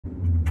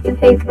You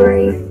pay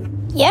free.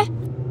 Yeah?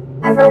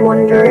 Ever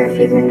wonder if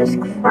you can just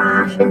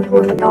crash into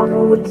a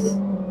McDonald's?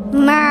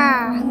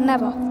 Nah,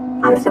 never.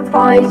 I'm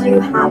surprised you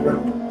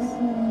haven't.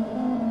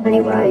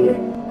 Anyway,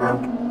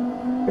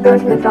 we're going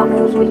to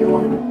McDonald's. What do you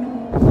want?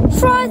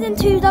 Fries and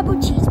 2 double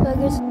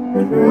cheeseburgers.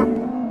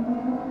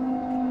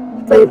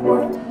 Wait,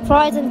 what?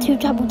 Fries and 2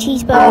 double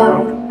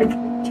cheeseburgers.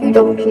 Oh, 2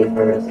 double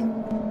cheeseburgers.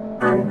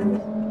 And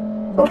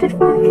salted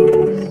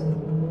fries?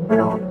 Or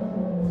not?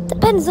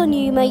 Depends on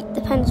you, mate.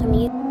 Depends on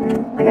you.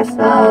 I guess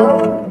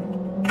so.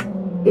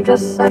 You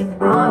just said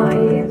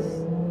fries.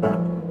 But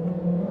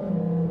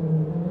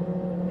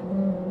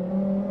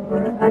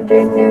I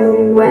don't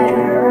know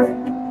where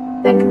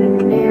the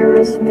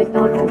nearest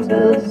McDonald's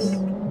is.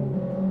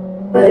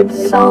 But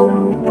it's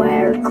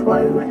somewhere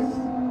close.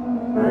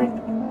 Right?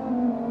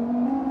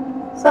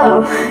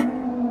 So,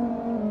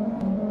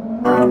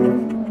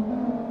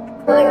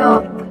 pulling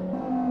up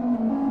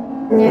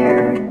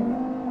near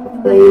the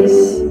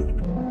place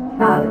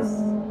has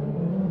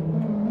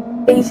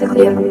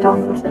basically a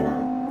McDonald's in it.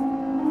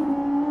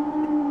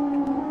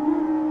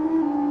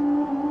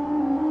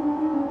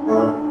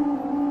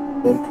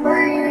 We're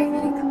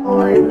pretty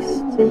close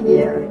to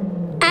here.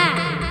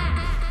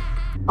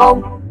 Oh,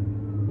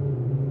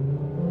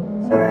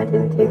 sorry, I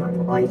didn't take my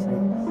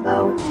license,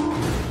 so.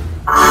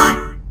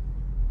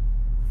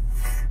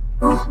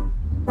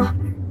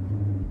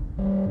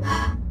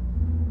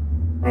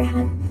 My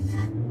hands.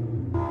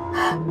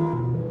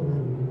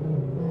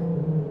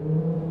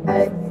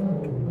 Right.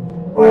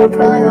 We're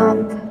pulling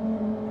up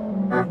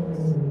at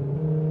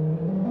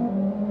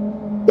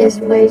this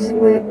place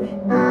which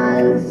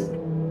has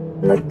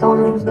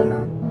McDonald's in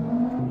it.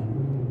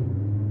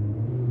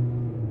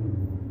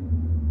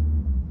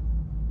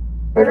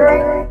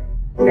 Ordering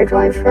in the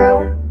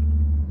drive-thru?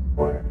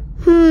 Or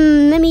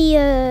Let me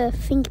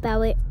think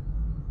about it.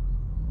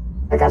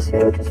 I guess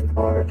we'll just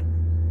park.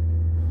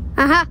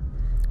 Aha!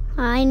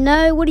 I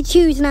know what to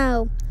choose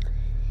now.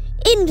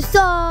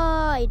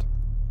 Inside!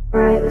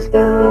 Alright, let's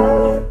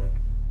go.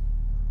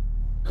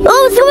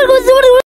 Oh, someone goes,